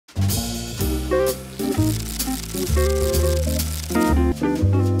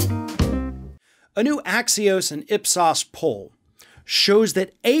A new Axios and Ipsos poll shows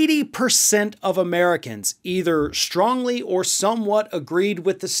that 80% of Americans either strongly or somewhat agreed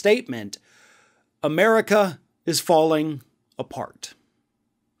with the statement, America is falling apart.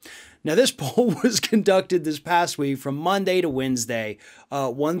 Now, this poll was conducted this past week from Monday to Wednesday,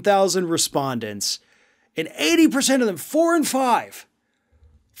 1,000 respondents, and 80% of them, 4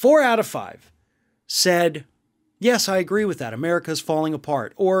 out of 5, said, yes, I agree with that. America is falling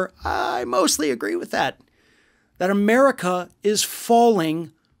apart. Or I mostly agree with that America is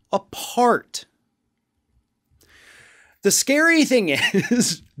falling apart. The scary thing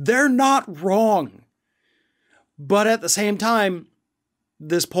is they're not wrong. But at the same time,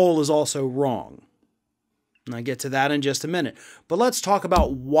 this poll is also wrong. And I get to that in just a minute. But let's talk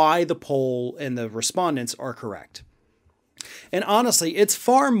about why the poll and the respondents are correct. And honestly, it's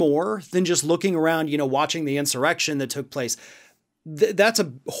far more than just looking around, watching the insurrection that took place. That's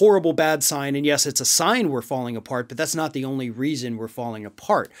a horrible, bad sign. And yes, it's a sign we're falling apart, but that's not the only reason we're falling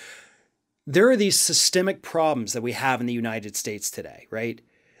apart. There are these systemic problems that we have in the United States today, right?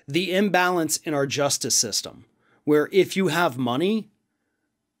 The imbalance in our justice system, where if you have money,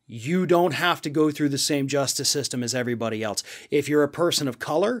 you don't have to go through the same justice system as everybody else. If you're a person of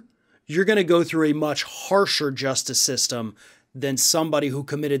color, you're going to go through a much harsher justice system than somebody who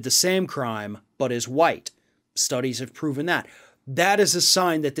committed the same crime but is white. Studies have proven that. That is a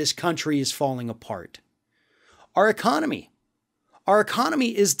sign that this country is falling apart. Our economy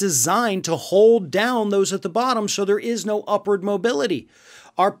is designed to hold down those at the bottom so there is no upward mobility.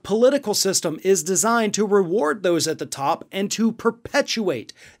 Our political system is designed to reward those at the top and to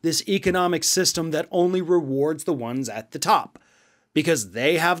perpetuate this economic system that only rewards the ones at the top. Because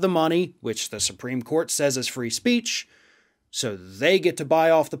they have the money, which the Supreme Court says is free speech, so they get to buy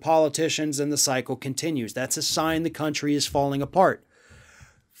off the politicians and the cycle continues. That's a sign the country is falling apart.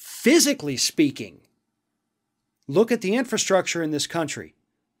 Physically speaking, look at the infrastructure in this country.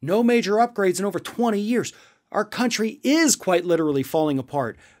 No major upgrades in over 20 years. Our country is quite literally falling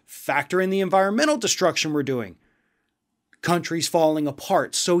apart. Factor in the environmental destruction we're doing. Country's falling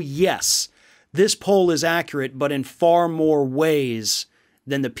apart. So yes, this poll is accurate, but in far more ways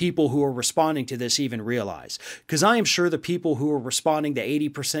than the people who are responding to this even realize. Because I am sure the people who are responding to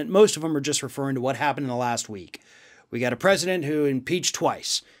 80%, most of them are just referring to what happened in the last week. We got a president who impeached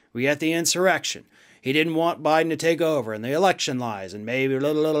twice. We got the insurrection. He didn't want Biden to take over, and the election lies, and maybe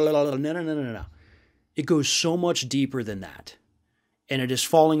no. It goes so much deeper than that. And it is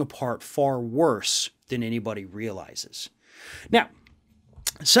falling apart far worse than anybody realizes. Now,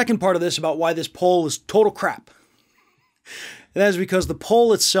 second part of this about why this poll is total crap. And that is because the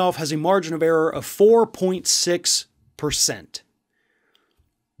poll itself has a margin of error of 4.6%.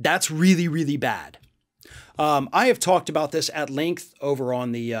 That's really, really bad. I have talked about this at length over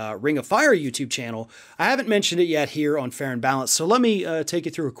on the Ring of Fire YouTube channel. I haven't mentioned it yet here on Fair and Balanced, so let me take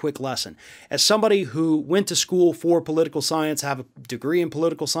you through a quick lesson. As somebody who went to school for political science, have a degree in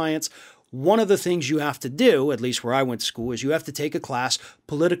political science, one of the things you have to do, at least where I went to school, is you have to take a class,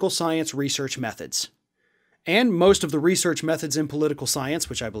 Political Science Research Methods. And most of the research methods in political science,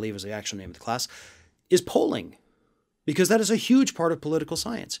 which I believe is the actual name of the class, is polling. Because that is a huge part of political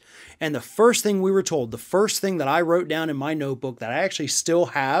science. And the first thing we were told, the first thing that I wrote down in my notebook that I actually still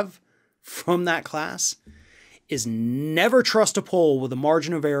have from that class, is never trust a poll with a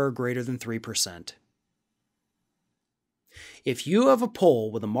margin of error greater than 3%. If you have a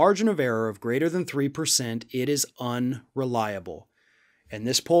poll with a margin of error of greater than 3%, it is unreliable. And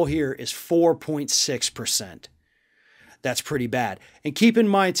this poll here is 4.6%. That's pretty bad. And keep in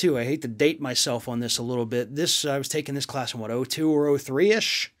mind, too, I hate to date myself on this a little bit. I was taking this class in, 02 or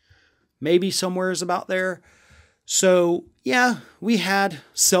 03-ish? Maybe somewhere is about there. So, yeah, we had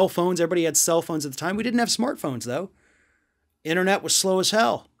cell phones. Everybody had cell phones at the time. We didn't have smartphones, though. Internet was slow as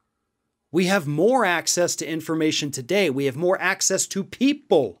hell. We have more access to information today. We have more access to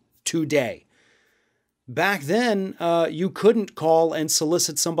people today. Back then, you couldn't call and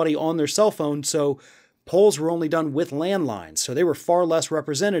solicit somebody on their cell phone, so polls were only done with landlines, so they were far less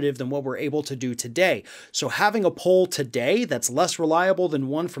representative than what we're able to do today. So having a poll today that's less reliable than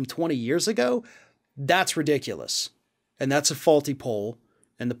one from 20 years ago, that's ridiculous. And that's a faulty poll,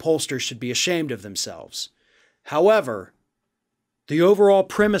 and the pollsters should be ashamed of themselves. However, the overall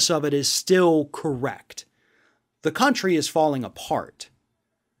premise of it is still correct. The country is falling apart.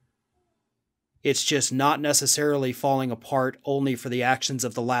 It's just not necessarily falling apart only for the actions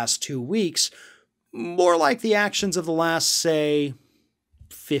of the last 2 weeks, more like the actions of the last, say,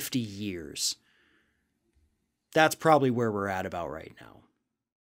 50 years. That's probably where we're at about right now.